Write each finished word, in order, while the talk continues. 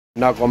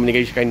ना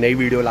कम्युनिकेशन का नई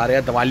वीडियो ला रहे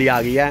हैं। दिवाली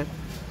आ गई है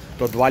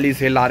तो दिवाली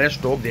सेल ला रहे हैं।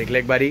 स्टॉक देख ले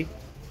एक बारी,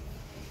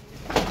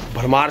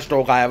 भरमार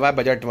स्टॉक आया हुआ है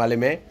बजट वाले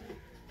में।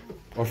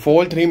 और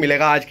फोल 3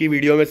 मिलेगा आज की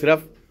वीडियो में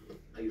सिर्फ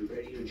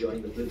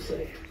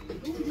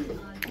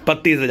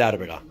 32,000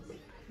 रुपये का।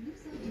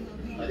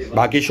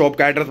 बाकी शॉप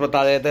का एड्रेस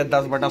बता देते हैं,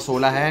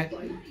 10/16 है,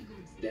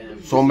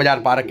 सोम बाजार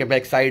पार्क के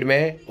बैक साइड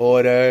में,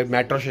 और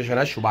मेट्रो स्टेशन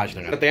है सुभाष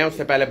नगर। करते हैं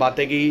उससे पहले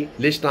बातें की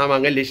लिस्ट ना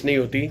मांगे, लिस्ट नहीं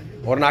होती,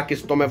 और ना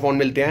किस्तों में फ़ोन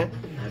मिलते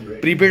हैं।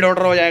 प्रीपेड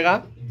ऑर्डर हो जाएगा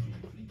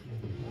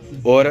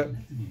और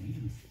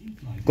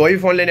कोई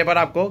फ़ोन लेने पर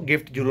आपको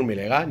गिफ्ट जरूर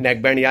मिलेगा,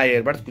 नेक बैंड या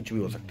ईयरबड्स, कुछ भी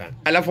हो सकता है।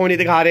 पहला फ़ोन ही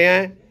दिखा रहे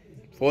हैं,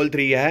 फोल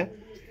 3 है,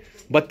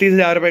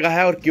 32,000 रुपये का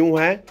है। और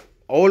क्यों है,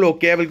 ऑल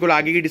ओके है, बिल्कुल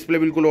आगे की डिस्प्ले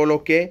बिल्कुल ऑल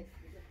ओके,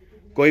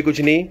 कोई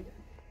कुछ नहीं।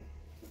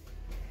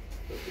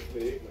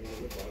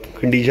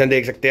 कंडीशन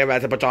देख सकते हैं,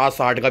 वैसे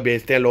 50-60 का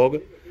बेचते हैं लोग,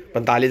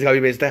 45 का भी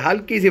बेचते हैं।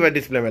 हल्की सी वह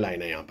डिस्प्ले में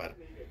लाइन है यहाँ पर,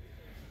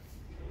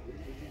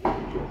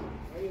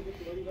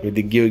 ये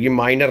दिख गई होगी,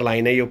 माइनर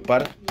लाइन है ये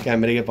ऊपर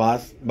कैमरे के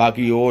पास।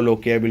 बाकी ये ऑल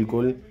ओके है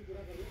बिल्कुल।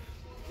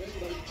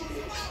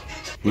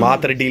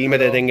 मात्र डील में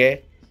दे देंगे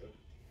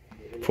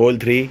फोल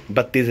 3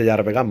 32,000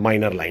 रुपये का,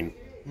 माइनर लाइन।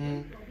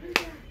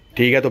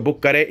 ठीक है, तो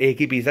बुक करें, एक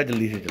ही पीस है,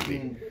 जल्दी से जल्दी।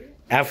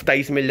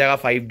 F23 मिल जाएगा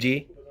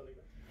 5G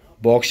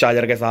बॉक्स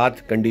चार्जर के साथ,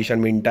 कंडीशन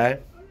मिनट है।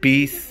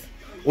 पीस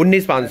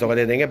 19,500 का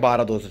दे देंगे,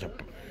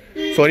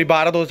 12,256, सॉरी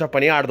 12,256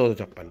 नहीं,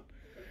 8,256।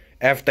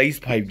 F23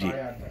 5G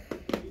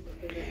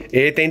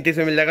A33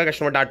 में मिल जाएगा,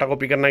 कस्टमर डाटा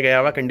कॉपी करना गया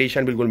हुआ,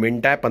 कंडीशन बिल्कुल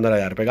मिनट है,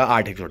 15,000 रुपये का,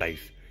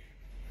 8,128।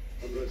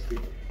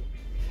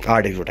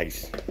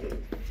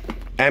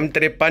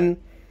 M53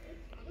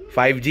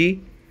 5G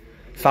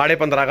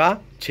 15.5 का,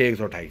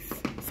 6,128।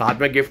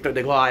 साथ में गिफ्ट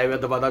देखो आए हुए,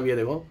 दबा ये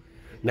देखो,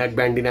 नेक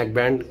बैंड ही नेक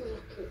बैंड,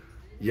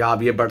 या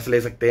आप ये बड्स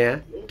ले सकते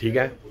हैं। ठीक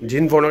है,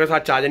 जिन फोनों के साथ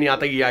चार्जर नहीं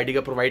आता EID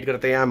का प्रोवाइड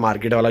करते हैं,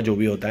 मार्केट वाला जो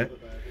भी होता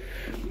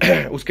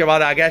है। उसके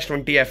बाद आ गया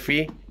S20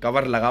 FE,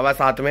 कवर लगा हुआ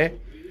साथ में,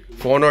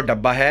 फ़ोन और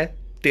डब्बा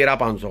है,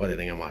 13,500 का दे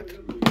देंगे मात्र।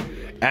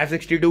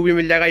 S62 भी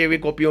मिल जाएगा, ये भी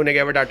कॉपी होने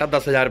गया हुआ डाटा,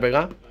 10,000 रुपये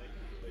का,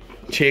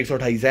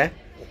 6,128 है।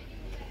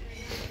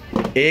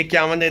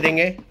 A51 दे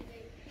देंगे,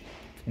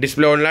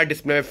 डिस्प्ले ऑनलाइन,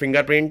 डिस्प्ले में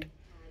फिंगरप्रिंट,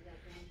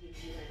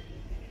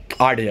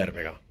 8,000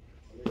 रुपये का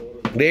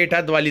रेट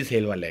है दिवाली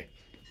सेल वाले।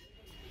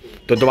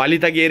 तो दिवाली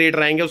तक ये रेट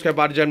रहेंगे, उसके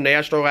बाद जब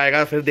नया स्टॉक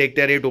आएगा फिर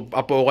देखते हैं रेट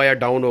अप होगा या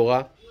डाउन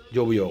होगा,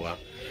 जो भी होगा।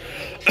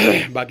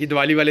 बाकी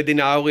दिवाली वाले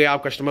दिन आओगे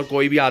आप, कस्टमर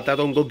कोई भी आता है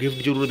तो उनको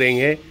गिफ्ट जरूर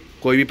देंगे,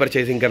 कोई भी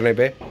परचेसिंग करने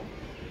पे।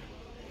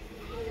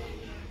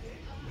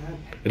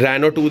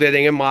 Reno 2 दे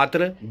देंगे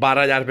मात्र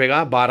 12,000 रुपये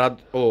का,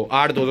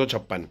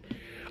 8,256,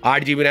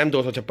 8GB RAM,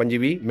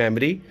 256GB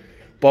memory,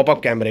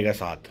 popup कैमरे के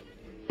साथ।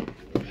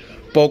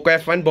 पोको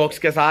F1 बॉक्स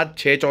के साथ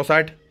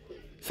 664,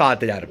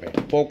 7,000 रुपये।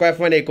 पोको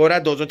F1 एक और है,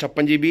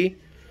 256GB,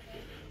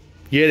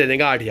 ये दे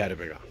देंगे 8,000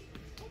 रुपये का।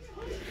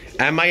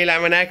 MI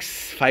 11X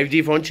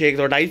 5G फ़ोन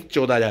 6,128,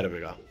 14,000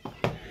 रुपये का।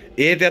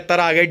 A73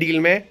 आ गए डील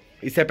में,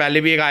 इससे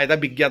पहले भी एक आया था,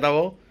 बिक गया था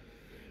वो।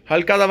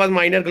 हल्का सा बस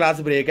माइनर ग्लास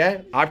ब्रेक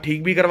है, आप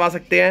ठीक भी करवा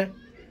सकते हैं,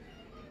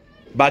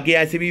 बाकी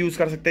ऐसे भी यूज़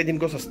कर सकते हैं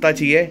जिनको सस्ता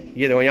चाहिए।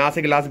 ये देखो यहाँ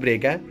से ग्लास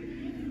ब्रेक है,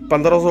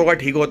 1,500 का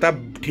ठीक होता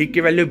है, ठीक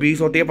की वैल्यू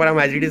 20 होती है, पर हम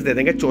एच दे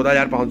देंगे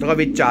 14,500 का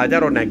विद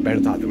चार्जर और नेक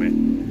बैंड साथ में,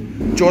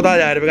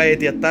 14,000 रुपये का।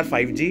 A73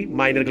 5G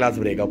minor glass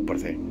break है ऊपर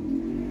से,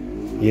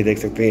 ये देख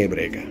सकते हैं, ये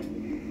ब्रेक है।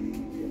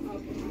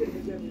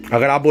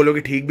 अगर आप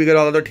बोलोगे ठीक भी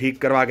करवाओगे तो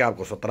ठीक करवा के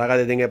आपको 17 का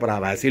दे देंगे, पर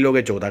आप ऐसे ही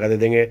लोगे 14 का दे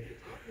देंगे।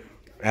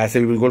 ऐसे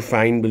भी बिल्कुल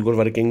फाइन, बिल्कुल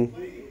वर्किंग,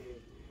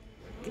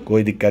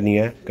 कोई दिक्कत नहीं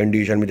है।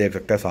 कंडीशन भी देख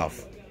सकते हैं साफ।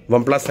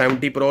 OnePlus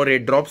 70 Pro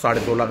रेट ड्रॉप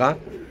 16.5 का,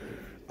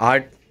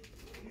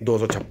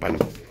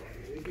 8,256।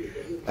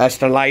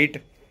 एस्टन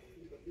लाइट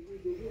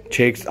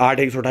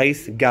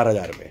 8,128,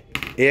 11,000 रुपये।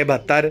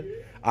 A72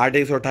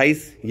 8,128,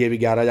 ये भी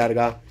 11,000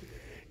 का।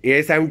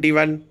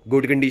 A71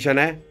 गुड कंडीशन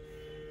है,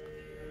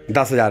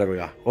 10,000 रुपये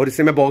का, और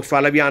इससे में बॉक्स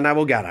वाला भी आना है,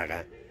 वो 11 का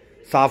है,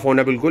 साफ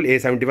होना बिल्कुल।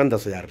 A71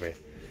 10,000 रुपये।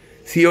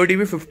 COD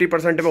भी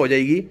 50% पे हो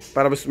जाएगी,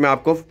 पर अब इसमें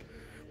आपको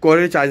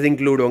कोरियर चार्ज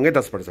इंक्लूड होंगे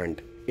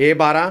 10%।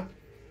 A12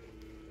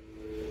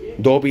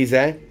 2 पीस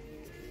है,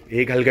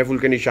 एक हल्के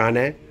फुल्के निशान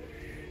है,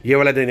 ये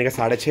वाला दे देंगे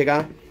 6.5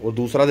 का, और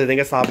दूसरा दे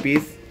देंगे 7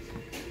 पीस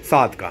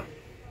 7 का।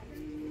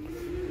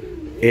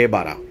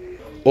 A12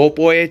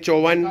 Oppo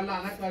A54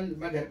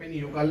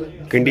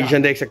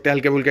 कंडीशन देख सकते हैं,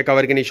 हल्के फुल्के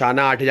कवर के निशान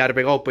है, 8,000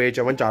 रुपये का। Oppo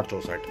A54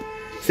 464।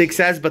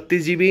 6S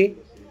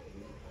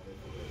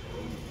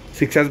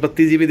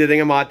 32GB दे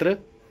देंगे मात्र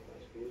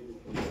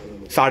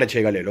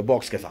 6.5 का, ले लो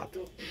बॉक्स के साथ।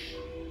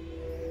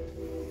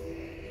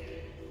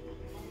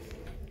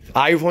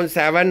 iPhone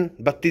 7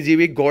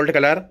 32GB गोल्ड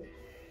कलर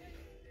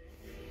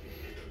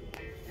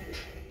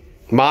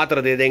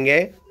मात्र दे देंगे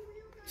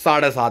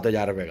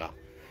 7,500 रुपये का,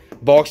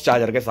 बॉक्स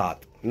चार्जर के साथ।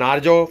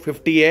 नार्जो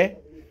 50 है,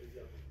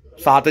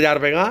 7,000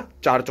 रुपये का,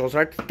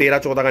 464,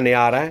 13-14 का नया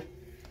आ रहा है।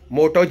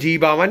 मोटो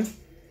G52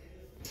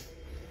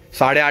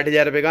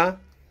 8,500 रुपये का,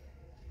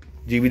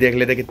 GB देख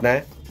लेते कितना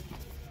है,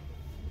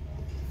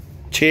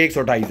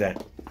 6,128 है,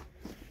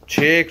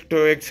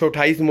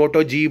 6,128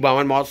 मोटो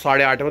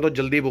G52 8 में, तो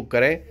जल्दी बुक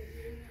करें,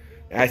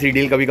 ऐसी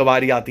डील कभी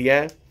कभार ही आती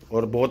है।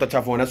 और बहुत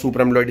अच्छा फ़ोन है,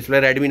 super AMOLED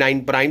display, Redmi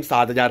 9 prime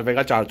 7,000 रुपये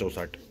का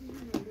 464।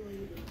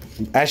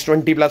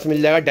 S20 प्लस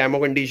मिल जाएगा, डेमो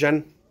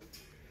कंडीशन,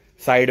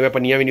 साइड में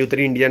पनिया भी नहीं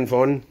उतरी, इंडियन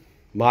फ़ोन,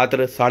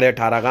 मात्र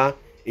 18.5 का,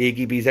 एक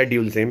ही पीस है,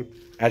 ड्यूल सिम,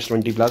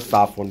 S20 प्लस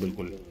साफ फ़ोन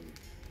बिल्कुल।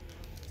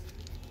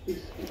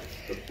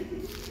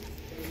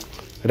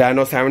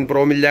 Reno 7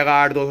 Pro मिल जाएगा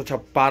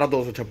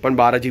 1256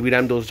 12GB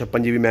RAM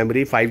 256GB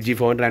memory, 5G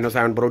phone Reno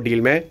 7 Pro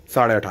deal में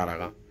 18.5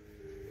 का।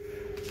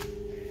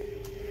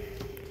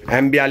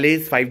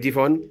 M42 5G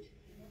phone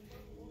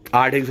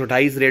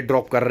 8,128, rate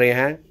drop कर रहे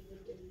हैं,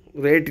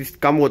 रेट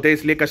कम होते हैं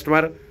इसलिए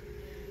कस्टमर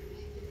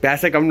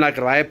पैसे कम ना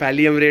करवाए,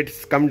 पहले हम रेट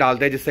कम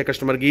डालते हैं जिससे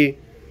कस्टमर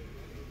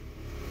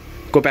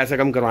को पैसे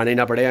कम करवाने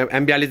ना पड़े।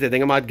 M42 दे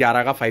देंगे मात्र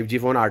 11 का 5G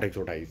फ़ोन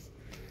 8,128।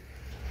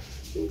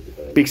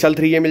 Pixel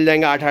 3 ये मिल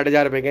जाएंगे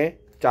 8,000 रुपये के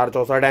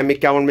 464,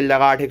 M51 मिल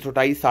जाएगा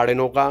 8,128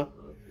 9.5 का।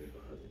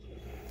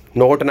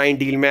 Note 9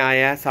 डील में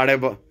आया है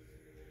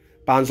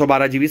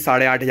 512GB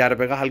 8,500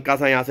 रुपये का, हल्का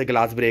सा यहाँ से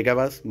ग्लास ब्रेक है,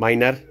 बस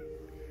माइनर,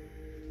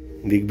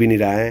 दिख भी नहीं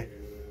रहा है,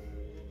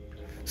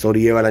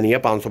 सॉरी ये वाला नहीं है,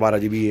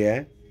 512GB ये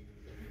है,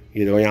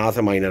 ये देखो यहाँ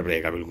से माइनर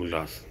ब्रेक है बिल्कुल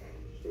ग्लास।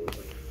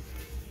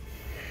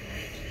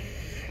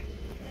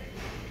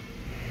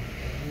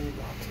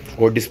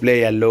 और डिस्प्ले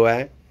येलो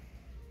है,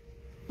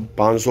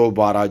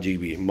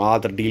 512GB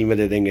मात्र डील में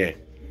दे देंगे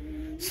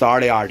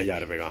 8,500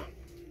 रुपये का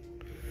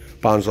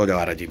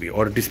 512GB,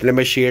 और डिस्प्ले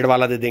में शेड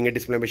वाला दे देंगे,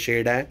 डिस्प्ले में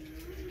शेड है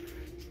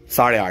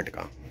 8.5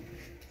 का।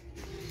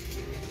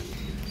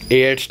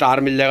 A8 स्टार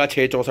मिल जाएगा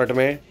 664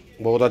 में,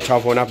 बहुत अच्छा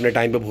फ़ोन है, अपने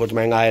टाइम पे बहुत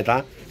महंगा आया था,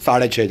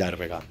 6,500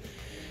 रुपये का।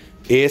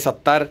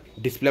 A70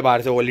 डिस्प्ले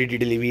बाहर से OLED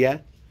डिलीवरी है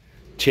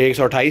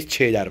 6,128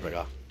 6,000 रुपये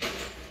का।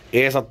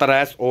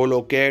 A70s all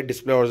okay,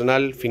 display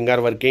original, finger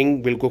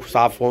working, बिल्कुल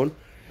साफ फ़ोन,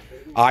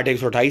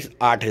 8,128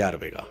 8,000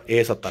 रुपये का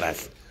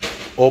A70s।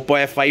 Oppo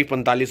F5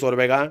 4,500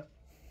 रुपये का,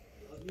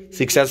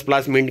 6S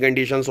plus mint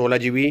condition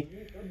 16GB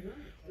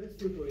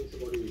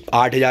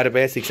 8,000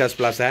 रुपये, 6S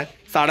प्लस है,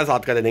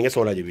 7.5 का दे देंगे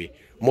 16GB।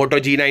 Moto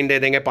G9 दे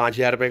देंगे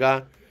 5,000 रुपये का।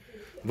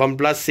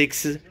 OnePlus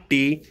 6T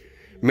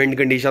mint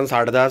condition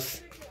 10.5,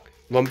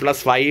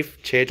 OnePlus 5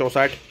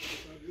 664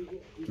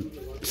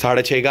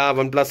 6.5 का,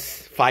 OnePlus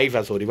 5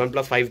 है, सॉरी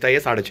OnePlus 5 था ये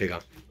 6.5 का।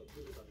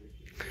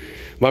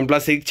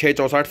 OnePlus 6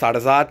 664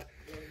 7.5,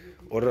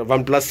 और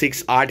OnePlus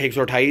 6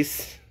 8,128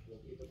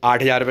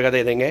 8,000 रुपये का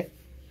दे देंगे।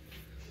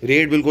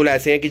 रेट बिल्कुल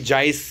ऐसे हैं कि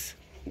जायज़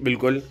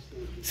बिल्कुल।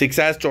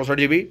 6S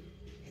 64GB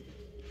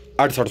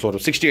 6,800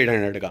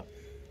 6,800 का।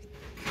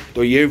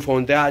 तो ये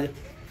फ़ोन थे आज,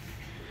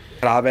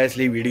 ख़राब है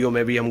इसलिए वीडियो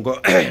में भी हमको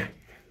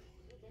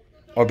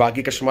और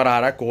बाकी कस्टमर आ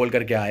रहा है कॉल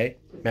करके आए,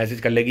 मैसेज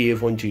कर ले कि ये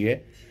फ़ोन चाहिए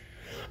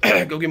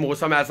क्योंकि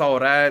मौसम ऐसा हो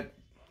रहा है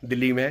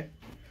दिल्ली में,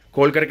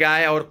 कॉल करके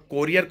आए। और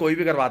कोरियर कोई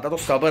भी करवाता तो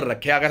सब्र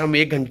रखे, अगर हम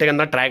 1 घंटे के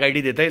अंदर ट्रैक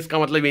आईडी देते हैं इसका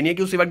मतलब ये नहीं है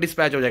कि उसी वक्त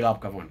डिस्पैच हो जाएगा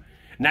आपका फ़ोन,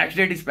 नेक्स्ट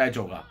डे डिस्पैच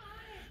होगा।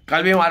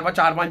 कल भी हमारे पास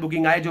 4-5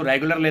 बुकिंग आए, जो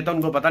रेगुलर लेता है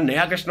उनको पता,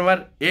 नया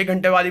कस्टमर 1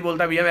 घंटे बाद ही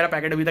बोलता है भैया मेरा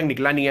पैकेट अभी तक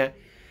निकला नहीं है।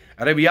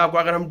 अरे भैया आपको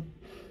अगर हम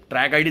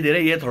ट्रैक आईडी दे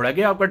रहे हैं ये थोड़ा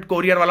कि आपका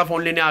कोरियर वाला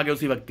फ़ोन लेने आ गए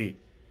उसी वक्त ही,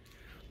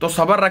 तो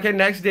सब्र रखें,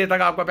 नेक्स्ट डे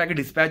तक आपका पैकेट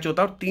डिस्पैच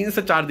होता है और 3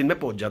 से 4 दिन में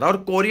पहुंच जाता है। और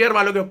कोरियर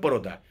वालों के ऊपर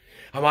होता है,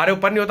 हमारे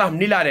ऊपर नहीं होता, हम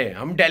नहीं ला रहे हैं,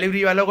 हम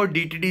डिलीवरी वालों को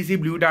DTDC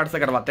ब्लू डार्ट से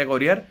करवाते हैं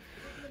कोरियर,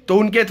 तो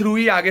उनके थ्रू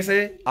ही आगे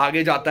से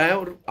आगे जाता है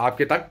और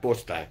आपके तक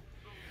पहुंचता है।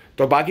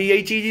 तो बाकी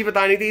यही चीज़ ही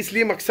बतानी थी,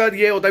 इसलिए मकसद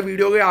ये होता है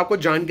वीडियो के आपको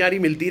जानकारी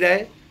मिलती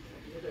रहे।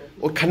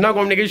 और खन्ना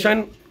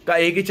कम्युनिकेशन का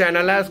एक ही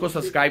चैनल है, उसको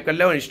सब्सक्राइब कर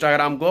ले, और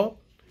इंस्टाग्राम को,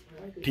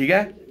 ठीक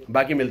है।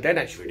 बाकी मिलते हैं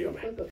नेक्स्ट वीडियो में।